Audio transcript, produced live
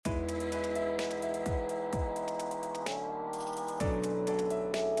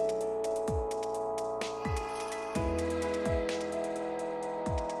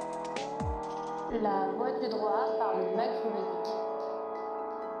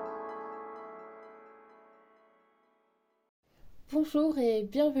Bonjour et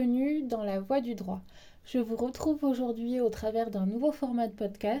bienvenue dans la Voie du droit. Je vous retrouve aujourd'hui au travers d'un nouveau format de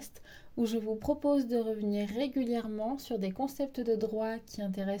podcast où je vous propose de revenir régulièrement sur des concepts de droit qui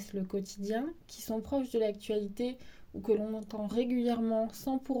intéressent le quotidien, qui sont proches de l'actualité ou que l'on entend régulièrement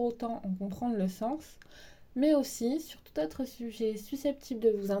sans pour autant en comprendre le sens, mais aussi sur tout autre sujet susceptible de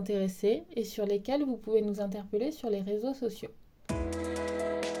vous intéresser et sur lesquels vous pouvez nous interpeller sur les réseaux sociaux.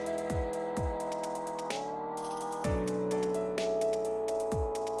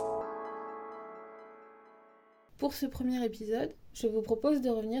 Pour ce premier épisode, je vous propose de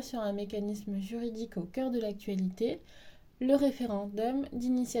revenir sur un mécanisme juridique au cœur de l'actualité, le référendum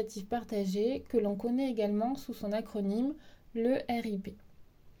d'initiative partagée, que l'on connaît également sous son acronyme, le RIP.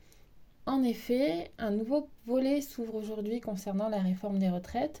 En effet, un nouveau volet s'ouvre aujourd'hui concernant la réforme des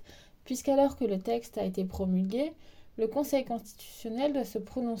retraites, puisqu'alors que le texte a été promulgué, le Conseil constitutionnel doit se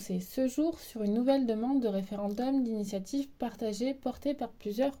prononcer ce jour sur une nouvelle demande de référendum d'initiative partagée portée par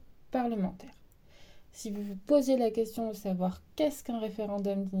plusieurs parlementaires. Si vous vous posez la question de savoir qu'est-ce qu'un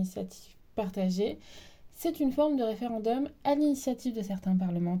référendum d'initiative partagée, c'est une forme de référendum à l'initiative de certains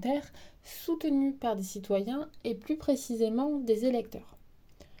parlementaires, soutenu par des citoyens et plus précisément des électeurs.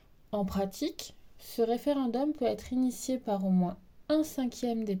 En pratique, ce référendum peut être initié par au moins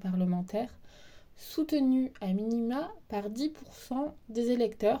 1/5 des parlementaires, soutenu à minima par 10% des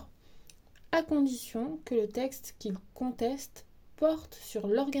électeurs, à condition que le texte qu'ils contestent porte sur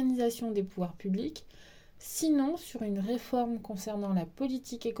l'organisation des pouvoirs publics, sinon sur une réforme concernant la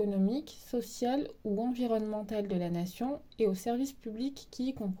politique économique, sociale ou environnementale de la nation et aux services publics qui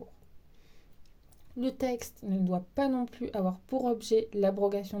y concourent. Le texte ne doit pas non plus avoir pour objet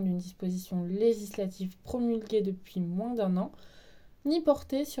l'abrogation d'une disposition législative promulguée depuis moins d'1 an, ni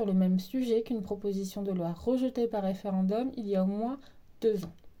porter sur le même sujet qu'une proposition de loi rejetée par référendum il y a au moins 2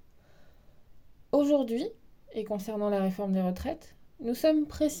 ans. Aujourd'hui, et concernant la réforme des retraites, nous sommes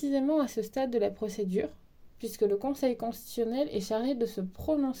précisément à ce stade de la procédure, puisque le Conseil constitutionnel est chargé de se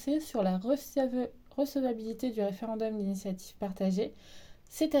prononcer sur la recevabilité du référendum d'initiative partagée,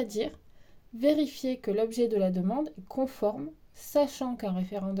 c'est-à-dire vérifier que l'objet de la demande est conforme, sachant qu'un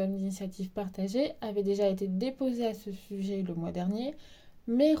référendum d'initiative partagée avait déjà été déposé à ce sujet le mois dernier,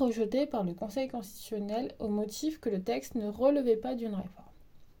 mais rejeté par le Conseil constitutionnel au motif que le texte ne relevait pas d'une réforme.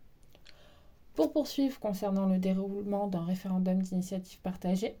 Pour poursuivre concernant le déroulement d'un référendum d'initiative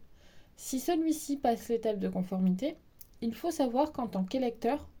partagée, si celui-ci passe l'étape de conformité, il faut savoir qu'en tant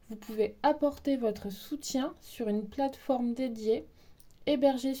qu'électeur, vous pouvez apporter votre soutien sur une plateforme dédiée,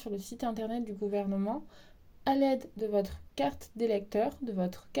 hébergée sur le site internet du gouvernement, à l'aide de votre carte d'électeur, de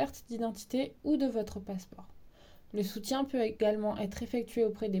votre carte d'identité ou de votre passeport. Le soutien peut également être effectué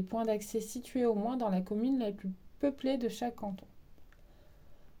auprès des points d'accès situés au moins dans la commune la plus peuplée de chaque canton.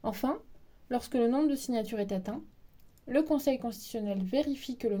 Enfin, lorsque le nombre de signatures est atteint, le Conseil constitutionnel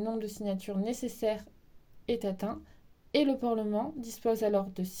vérifie que le nombre de signatures nécessaires est atteint et le Parlement dispose alors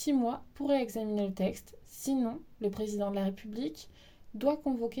de 6 mois pour réexaminer le texte, sinon le président de la République doit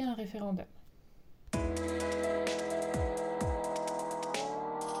convoquer un référendum.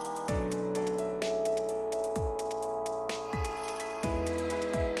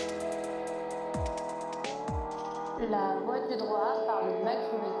 La Voie du droit par le